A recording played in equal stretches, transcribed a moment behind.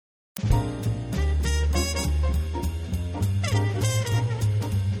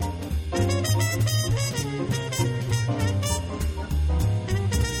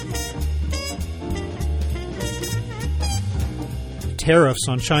Tariffs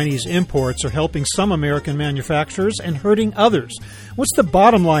on Chinese imports are helping some American manufacturers and hurting others. What's the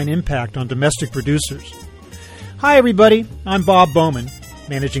bottom line impact on domestic producers? Hi, everybody. I'm Bob Bowman,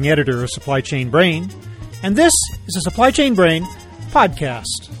 managing editor of Supply Chain Brain, and this is a Supply Chain Brain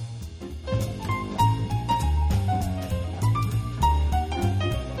podcast.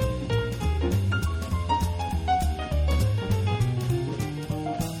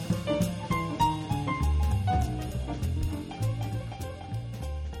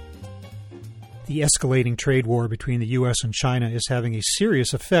 The escalating trade war between the U.S. and China is having a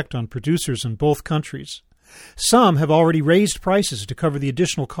serious effect on producers in both countries. Some have already raised prices to cover the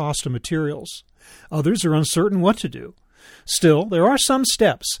additional cost of materials. Others are uncertain what to do. Still, there are some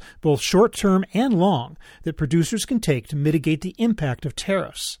steps, both short-term and long, that producers can take to mitigate the impact of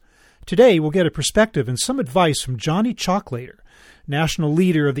tariffs. Today, we'll get a perspective and some advice from Johnny Chalklater, national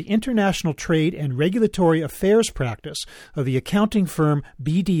leader of the International Trade and Regulatory Affairs practice of the accounting firm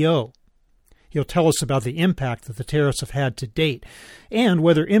BDO. He'll tell us about the impact that the tariffs have had to date and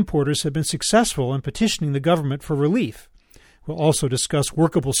whether importers have been successful in petitioning the government for relief. We'll also discuss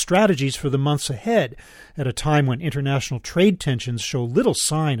workable strategies for the months ahead at a time when international trade tensions show little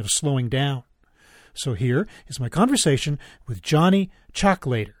sign of slowing down. So here is my conversation with Johnny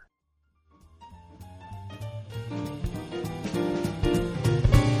Chalklater.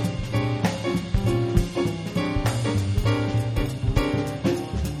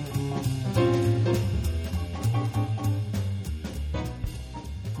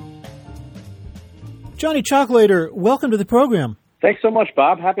 Johnny Chalklater, welcome to the program. Thanks so much,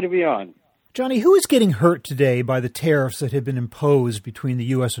 Bob. Happy to be on. Johnny, who is getting hurt today by the tariffs that have been imposed between the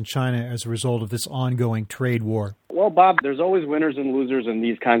U.S. and China as a result of this ongoing trade war? Well, Bob, there's always winners and losers in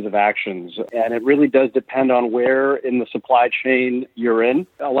these kinds of actions, and it really does depend on where in the supply chain you're in.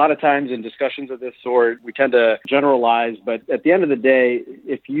 A lot of times in discussions of this sort, we tend to generalize, but at the end of the day,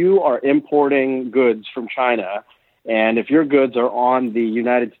 if you are importing goods from China, and if your goods are on the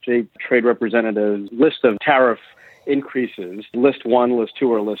United States Trade Representative's list of tariff increases, list 1, list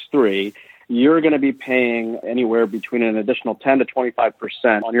 2, or list 3, you're going to be paying anywhere between an additional 10 to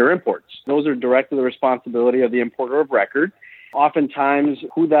 25% on your imports. Those are directly the responsibility of the importer of record. Oftentimes,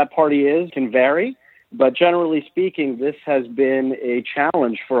 who that party is can vary. But generally speaking, this has been a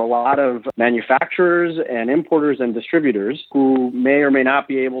challenge for a lot of manufacturers and importers and distributors who may or may not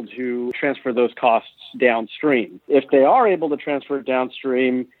be able to transfer those costs downstream. If they are able to transfer it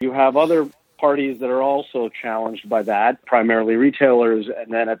downstream, you have other parties that are also challenged by that, primarily retailers,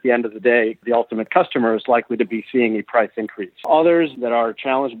 and then at the end of the day, the ultimate customer is likely to be seeing a price increase. Others that are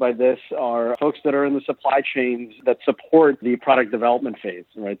challenged by this are folks that are in the supply chains that support the product development phase,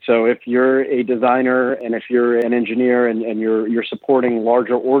 right? So if you're a designer and if you're an engineer and you're supporting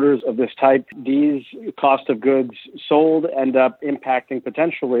larger orders of this type, these cost of goods sold end up impacting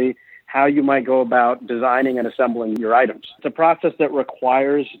potentially how you might go about designing and assembling your items. It's a process that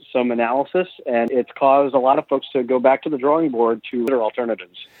requires some analysis, and it's caused a lot of folks to go back to the drawing board to other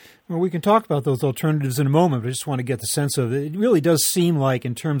alternatives. Well, we can talk about those alternatives in a moment, but I just want to get the sense of it. It really does seem like,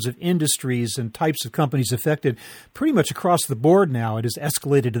 in terms of industries and types of companies affected, pretty much across the board now, it has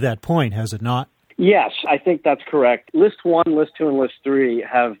escalated to that point, has it not? Yes, I think that's correct. List 1, List 2, and List 3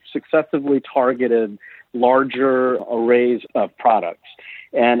 have successively targeted larger arrays of products.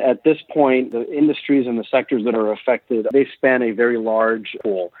 And at this point, the industries and the sectors that are affected, they span a very large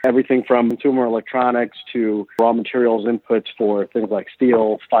pool. Everything from consumer electronics to raw materials inputs for things like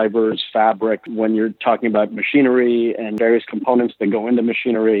steel, fibers, fabric. When you're talking about machinery and various components that go into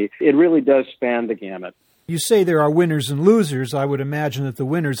machinery, it really does span the gamut. You say there are winners and losers. I would imagine that the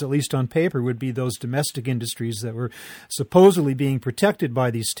winners, at least on paper, would be those domestic industries that were supposedly being protected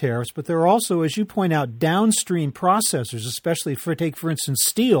by these tariffs. But there are also, as you point out, downstream processors, especially for instance,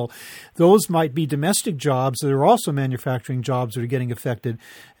 steel. Those might be domestic jobs. There are also manufacturing jobs that are getting affected.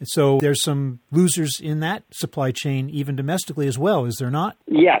 And so there's some losers in that supply chain, even domestically as well, is there not?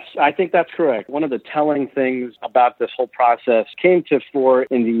 Yes, I think that's correct. One of the telling things about this whole process came to fore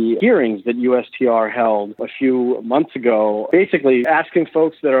in the hearings that USTR held a few months ago, basically asking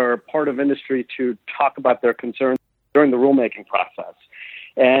folks that are part of industry to talk about their concerns during the rulemaking process.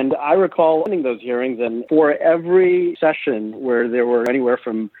 And I recall attending those hearings, and for every session where there were anywhere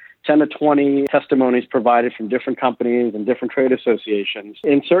from 10 to 20 testimonies provided from different companies and different trade associations.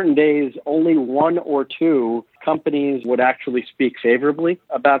 In certain days, only 1 or 2 companies would actually speak favorably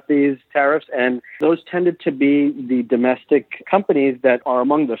about these tariffs, and those tended to be the domestic companies that are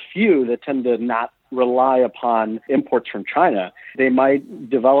among the few that tend to not rely upon imports from China. They might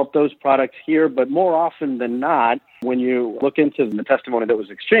develop those products here, but more often than not, when you look into the testimony that was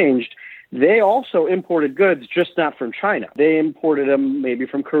exchanged, they also imported goods, just not from China. They imported them maybe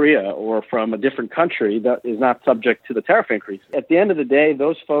from Korea or from a different country that is not subject to the tariff increase. At the end of the day,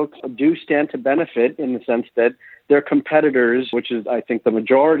 those folks do stand to benefit in the sense that their competitors, which is, I think, the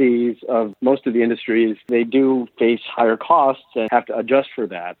majorities of most of the industries, they do face higher costs and have to adjust for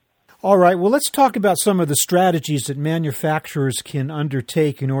that. All right, well, let's talk about some of the strategies that manufacturers can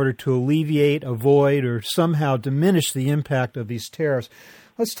undertake in order to alleviate, avoid, or somehow diminish the impact of these tariffs.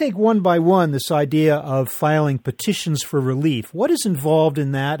 Let's take one by one this idea of filing petitions for relief. What is involved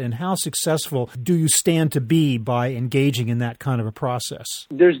in that, and how successful do you stand to be by engaging in that kind of a process?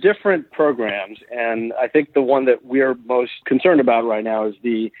 There's different programs, and I think the one that we're most concerned about right now is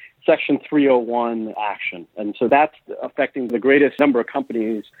the Section 301 action. And so that's affecting the greatest number of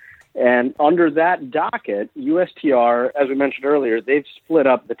companies. And under that docket, USTR, as we mentioned earlier, they've split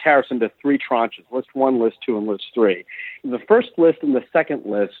up the tariffs into three tranches, List 1, List 2, and List 3. The first list and the second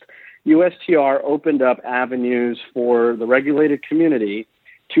list, USTR opened up avenues for the regulated community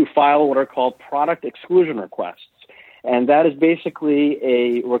to file what are called product exclusion requests. And that is basically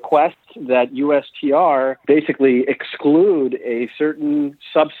a request that USTR basically exclude a certain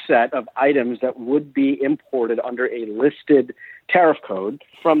subset of items that would be imported under a listed tariff code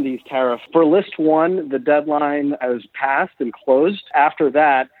from these tariffs. For List 1, the deadline has passed and closed. After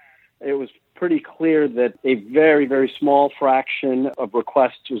that, it was pretty clear that a very, very small fraction of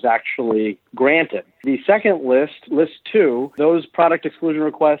requests was actually granted. The second list, List 2, those product exclusion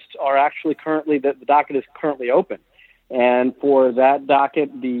requests are actually currently, the docket is currently open. And for that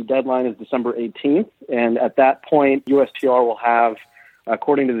docket, the deadline is December 18th. And at that point, USTR will have,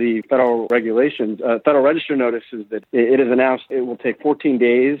 according to the federal regulations, Federal Register notices that it is announced it will take 14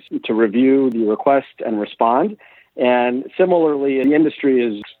 days to review the request and respond. And similarly, the industry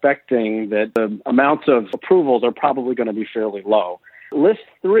is expecting that the amounts of approvals are probably going to be fairly low. List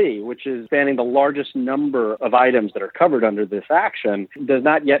 3, which is spanning the largest number of items that are covered under this action, does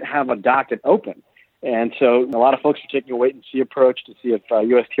not yet have a docket open. And so a lot of folks are taking a wait-and-see approach to see if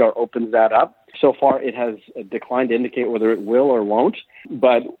USTR opens that up. So far, it has declined to indicate whether it will or won't.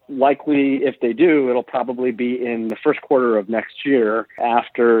 But likely, if they do, it'll probably be in the first quarter of next year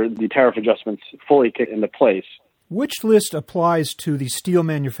after the tariff adjustments fully kick into place. Which list applies to the Steel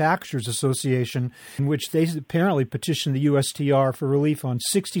Manufacturers Association, in which they apparently petitioned the USTR for relief on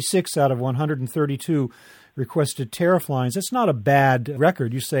 66 out of 132 requested tariff lines? That's not a bad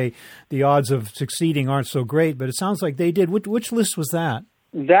record. You say the odds of succeeding aren't so great, but it sounds like they did. Which list was that?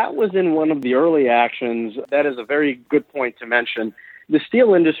 That was in one of the early actions. That is a very good point to mention. The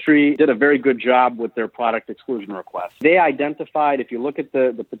steel industry did a very good job with their product exclusion requests. They identified, if you look at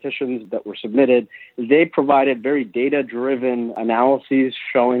the petitions that were submitted, they provided very data-driven analyses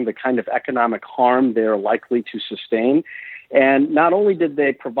showing the kind of economic harm they're likely to sustain. And not only did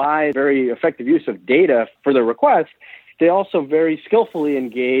they provide very effective use of data for their request, they also very skillfully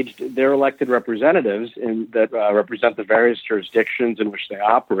engaged their elected representatives that represent the various jurisdictions in which they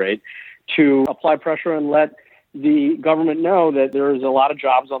operate to apply pressure and let the government know that there is a lot of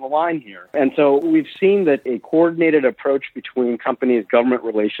jobs on the line here. And so we've seen that a coordinated approach between companies' government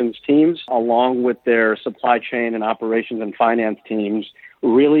relations teams, along with their supply chain and operations and finance teams,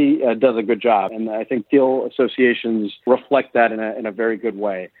 really does a good job. And I think steel associations reflect that in a very good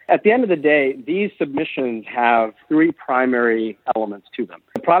way. At the end of the day, these submissions have three primary elements to them.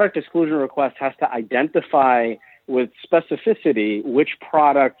 The product exclusion request has to identify with specificity which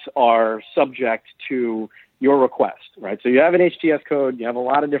products are subject to your request, right? So you have an HTS code, you have a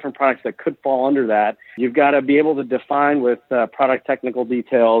lot of different products that could fall under that. You've got to be able to define with product technical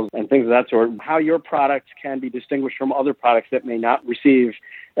details and things of that sort, how your products can be distinguished from other products that may not receive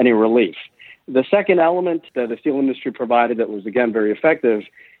any relief. The second element that the steel industry provided that was, again, very effective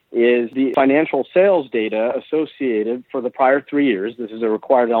is the financial sales data associated for the prior 3 years. This is a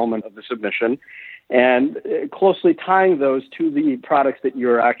required element of the submission. And closely tying those to the products that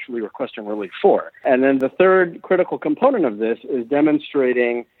you're actually requesting relief for. And then the third critical component of this is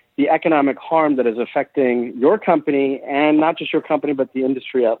demonstrating the economic harm that is affecting your company, and not just your company, but the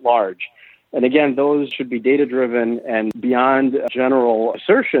industry at large. And again, those should be data-driven and beyond general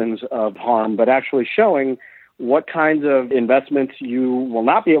assertions of harm, but actually showing what kinds of investments you will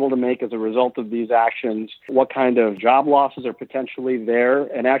not be able to make as a result of these actions, what kind of job losses are potentially there,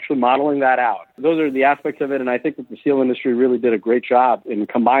 and actually modeling that out. Those are the aspects of it, and I think that the steel industry really did a great job in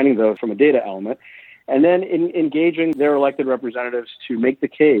combining those from a data element. And then in engaging their elected representatives to make the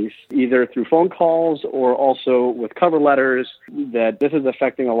case, either through phone calls or also with cover letters, that this is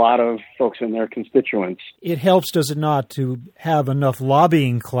affecting a lot of folks in their constituents. It helps, does it not, to have enough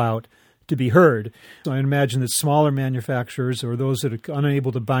lobbying clout to be heard. So I imagine that smaller manufacturers or those that are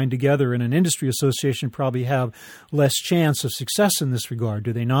unable to bind together in an industry association probably have less chance of success in this regard,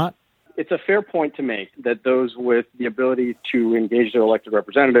 do they not? It's a fair point to make that those with the ability to engage their elected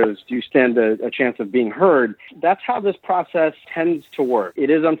representatives do stand a chance of being heard. That's how this process tends to work. It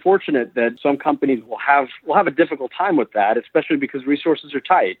is unfortunate that some companies will have a difficult time with that, especially because resources are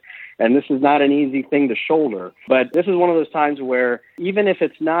tight. And this is not an easy thing to shoulder. But this is one of those times where even if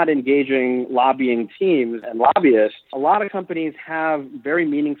it's not engaging lobbying teams and lobbyists, a lot of companies have very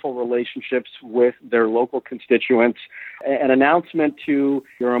meaningful relationships with their local constituents. An announcement to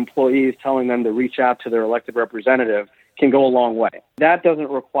your employees telling them to reach out to their elected representative can go a long way. That doesn't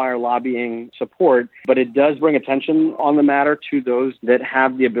require lobbying support, but it does bring attention on the matter to those that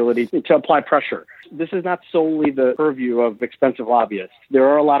have the ability to apply pressure. This is not solely the purview of expensive lobbyists. There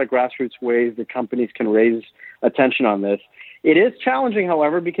are a lot of grassroots ways that companies can raise attention on this. It is challenging,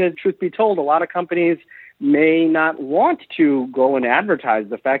 however, because truth be told, a lot of companies may not want to go and advertise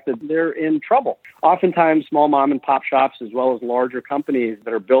the fact that they're in trouble. Oftentimes, small mom and pop shops, as well as larger companies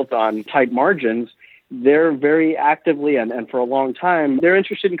that are built on tight margins, they're very actively and for a long time, they're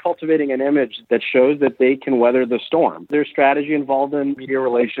interested in cultivating an image that shows that they can weather the storm. There's strategy involved in media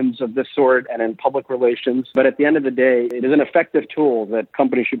relations of this sort and in public relations. But at the end of the day, it is an effective tool that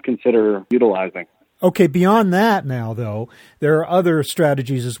companies should consider utilizing. Okay, beyond that now, though, there are other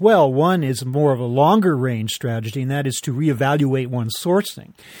strategies as well. One is more of a longer range strategy, and that is to reevaluate one's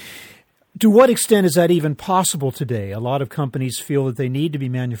sourcing. To what extent is that even possible today? A lot of companies feel that they need to be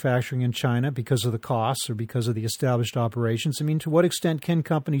manufacturing in China because of the costs or because of the established operations. I mean, to what extent can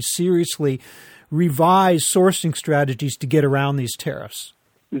companies seriously revise sourcing strategies to get around these tariffs?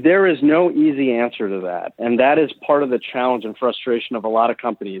 There is no easy answer to that, and that is part of the challenge and frustration of a lot of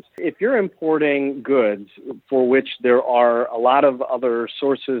companies. If you're importing goods for which there are a lot of other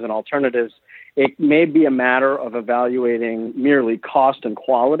sources and alternatives, it may be a matter of evaluating merely cost and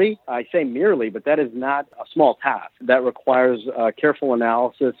quality. I say merely, but that is not a small task. That requires careful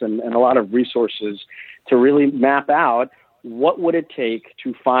analysis and a lot of resources to really map out what would it take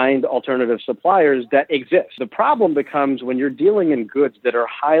to find alternative suppliers that exist. The problem becomes when you're dealing in goods that are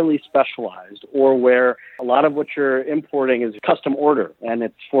highly specialized or where a lot of what you're importing is custom order and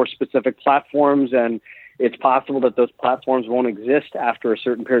it's for specific platforms, and it's possible that those platforms won't exist after a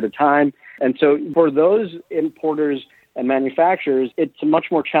certain period of time. And so for those importers and manufacturers, it's a much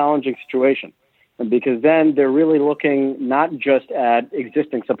more challenging situation. Because then they're really looking not just at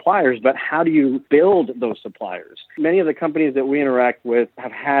existing suppliers, but how do you build those suppliers? Many of the companies that we interact with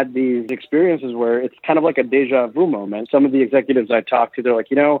have had these experiences where it's kind of like a deja vu moment. Some of the executives I talked to, they're like,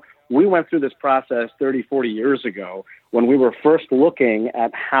 we went through this process 30, 40 years ago when we were first looking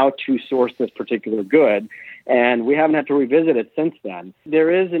at how to source this particular good, and we haven't had to revisit it since then. There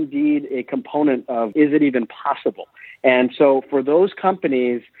is indeed a component of, is it even possible? And so for those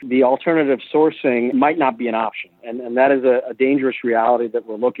companies, the alternative sourcing might not be an option. And that is a dangerous reality that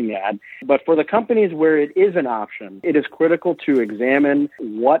we're looking at. But for the companies where it is an option, it is critical to examine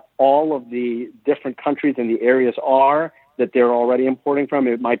what all of the different countries and the areas are that they're already importing from.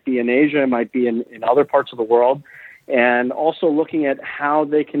 It might be in Asia, it might be in other parts of the world. And also looking at how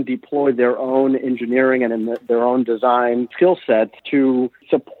they can deploy their own engineering and their own design skill sets to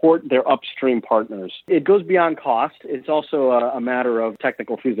support their upstream partners. It goes beyond cost. It's also a matter of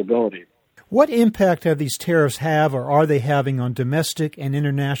technical feasibility. What impact have these tariffs have or are they having on domestic and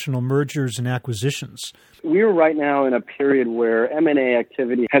international mergers and acquisitions? We're right now in a period where M&A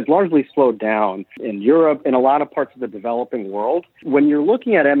activity has largely slowed down in Europe and a lot of parts of the developing world. When you're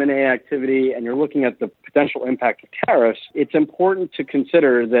looking at M&A activity and you're looking at the potential impact of tariffs, it's important to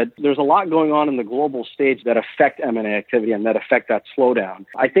consider that there's a lot going on in the global stage that affect M&A activity and that affect that slowdown.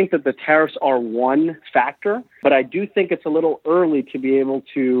 I think that the tariffs are one factor, but I do think it's a little early to be able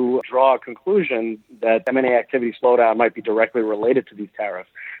to draw a conclusion that M&A activity slowdown might be directly related to these tariffs.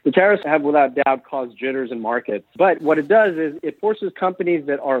 The tariffs have without doubt caused jitters in markets, but what it does is it forces companies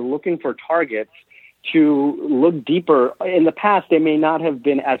that are looking for targets to look deeper. In the past, they may not have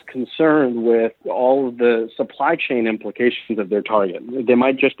been as concerned with all of the supply chain implications of their target. They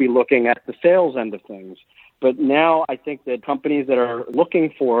might just be looking at the sales end of things. But now I think that companies that are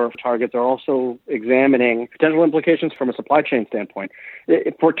looking for targets are also examining potential implications from a supply chain standpoint.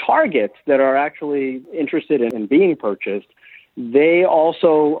 For targets that are actually interested in being purchased, they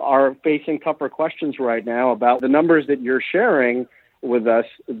also are facing tougher questions right now about the numbers that you're sharing with us.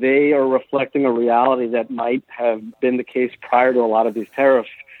 They are reflecting a reality that might have been the case prior to a lot of these tariff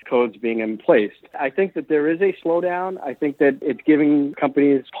codes being in place. I think that there is a slowdown. I think that it's giving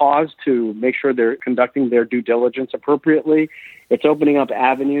companies pause to make sure they're conducting their due diligence appropriately. It's opening up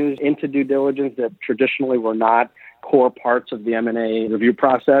avenues into due diligence that traditionally were not core parts of the M&A review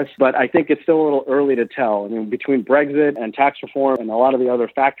process. But I think it's still a little early to tell. I mean, between Brexit and tax reform and a lot of the other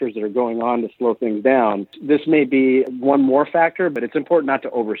factors that are going on to slow things down, this may be one more factor, but it's important not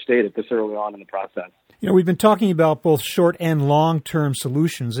to overstate it this early on in the process. You know, we've been talking about both short and long-term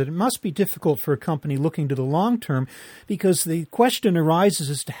solutions, and it must be difficult for a company looking to the long term because the question arises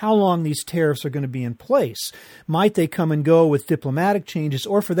as to how long these tariffs are going to be in place. Might they come and go with diplomatic changes,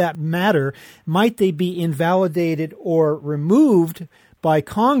 or for that matter, might they be invalidated or removed by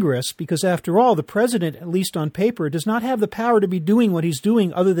Congress, because after all, the president, at least on paper, does not have the power to be doing what he's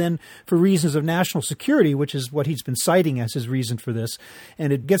doing other than for reasons of national security, which is what he's been citing as his reason for this.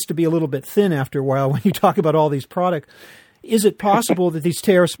 And it gets to be a little bit thin after a while when you talk about all these products. Is it possible that these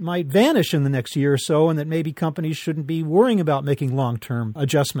tariffs might vanish in the next year or so and that maybe companies shouldn't be worrying about making long-term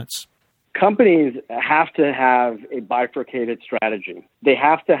adjustments? Companies have to have a bifurcated strategy. They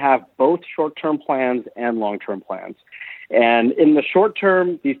have to have both short-term plans and long-term plans. And in the short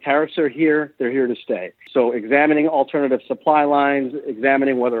term, these tariffs are here. They're here to stay. So examining alternative supply lines,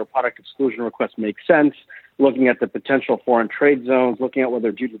 examining whether a product exclusion request makes sense, looking at the potential foreign trade zones, looking at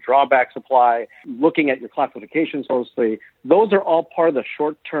whether duty drawbacks apply, looking at your classifications closely. Those are all part of the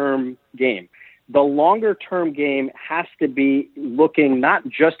short-term game. The longer-term game has to be looking not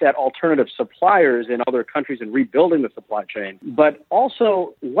just at alternative suppliers in other countries and rebuilding the supply chain, but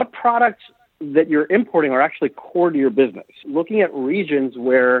also what products that you're importing are actually core to your business. Looking at regions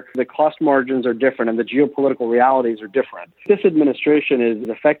where the cost margins are different and the geopolitical realities are different. This administration is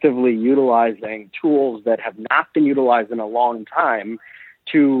effectively utilizing tools that have not been utilized in a long time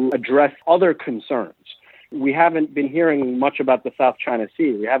to address other concerns. We haven't been hearing much about the South China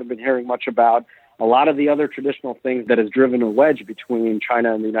Sea. We haven't been hearing much about a lot of the other traditional things that has driven a wedge between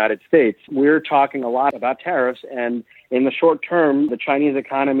China and the United States. We're talking a lot about tariffs, and in the short term, the Chinese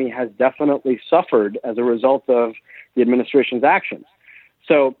economy has definitely suffered as a result of the administration's actions.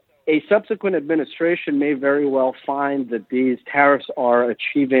 So a subsequent administration may very well find that these tariffs are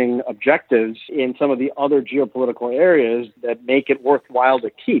achieving objectives in some of the other geopolitical areas that make it worthwhile to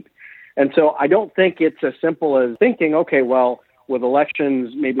keep. And so I don't think it's as simple as thinking, okay, well, with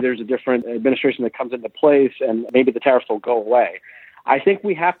elections, maybe there's a different administration that comes into place and maybe the tariffs will go away. I think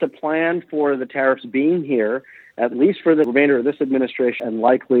we have to plan for the tariffs being here, at least for the remainder of this administration and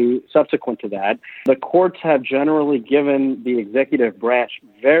likely subsequent to that. The courts have generally given the executive branch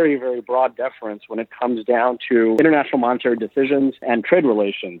very, very broad deference when it comes down to international monetary decisions and trade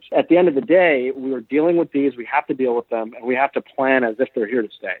relations. At the end of the day, we are dealing with these, we have to deal with them, and we have to plan as if they're here to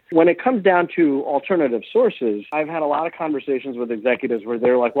stay. When it comes down to alternative sources, I've had a lot of conversations with executives where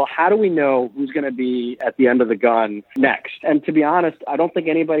they're like, well, how do we know who's going to be at the end of the gun next? And to be honest, I don't think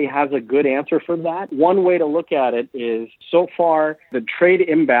anybody has a good answer for that. One way to look at it is, so far, the trade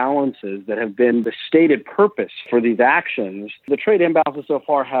imbalances that have been the stated purpose for these actions, the trade imbalances so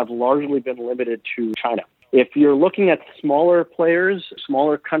far have largely been limited to China. If you're looking at smaller players,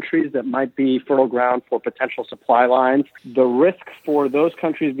 smaller countries that might be fertile ground for potential supply lines, the risk for those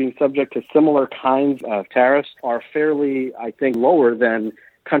countries being subject to similar kinds of tariffs are fairly, I think, lower than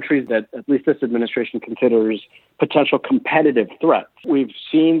countries that at least this administration considers potential competitive threats. We've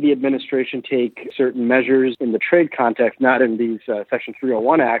seen the administration take certain measures in the trade context, not in these Section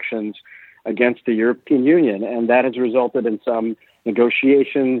 301 actions against the European Union, and that has resulted in some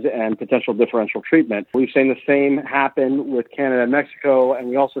negotiations and potential differential treatment. We've seen the same happen with Canada and Mexico, and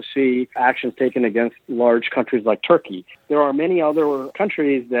we also see actions taken against large countries like Turkey. There are many other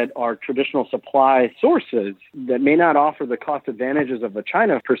countries that are traditional supply sources that may not offer the cost advantages of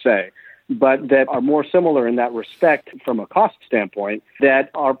China per se, but that are more similar in that respect from a cost standpoint,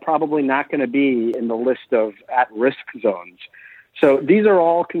 that are probably not going to be in the list of at-risk zones. So these are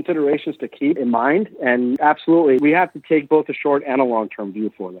all considerations to keep in mind, and absolutely, we have to take both a short and a long-term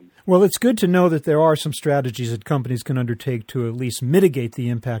view for them. Well, it's good to know that there are some strategies that companies can undertake to at least mitigate the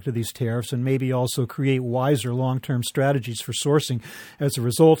impact of these tariffs and maybe also create wiser long-term strategies for sourcing as a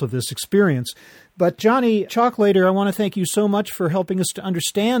result of this experience. But Johnny Chalklater, I want to thank you so much for helping us to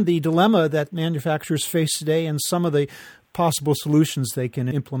understand the dilemma that manufacturers face today and some of the possible solutions they can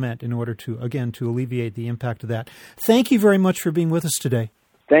implement in order to, again, to alleviate the impact of that. Thank you very much for being with us today.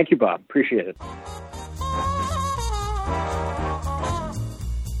 Thank you, Bob. Appreciate it.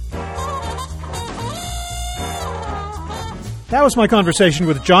 That was my conversation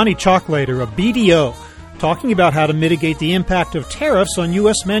with Johnny Chalklater of BDO, talking about how to mitigate the impact of tariffs on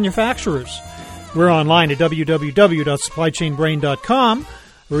U.S. manufacturers. We're online at www.supplychainbrain.com.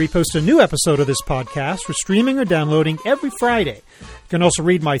 where we post a new episode of this podcast for streaming or downloading every Friday. You can also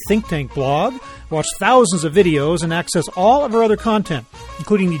read my Think Tank blog, watch thousands of videos, and access all of our other content,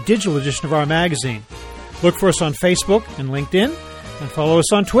 including the digital edition of our magazine. Look for us on Facebook and LinkedIn, and follow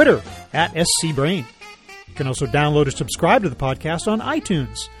us on Twitter @SCBrain. You can also download or subscribe to the podcast on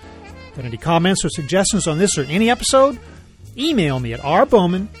iTunes. Got any comments or suggestions on this or any episode? Email me at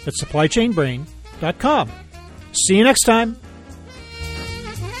rbowman@supplychainbrain.com. See you next time.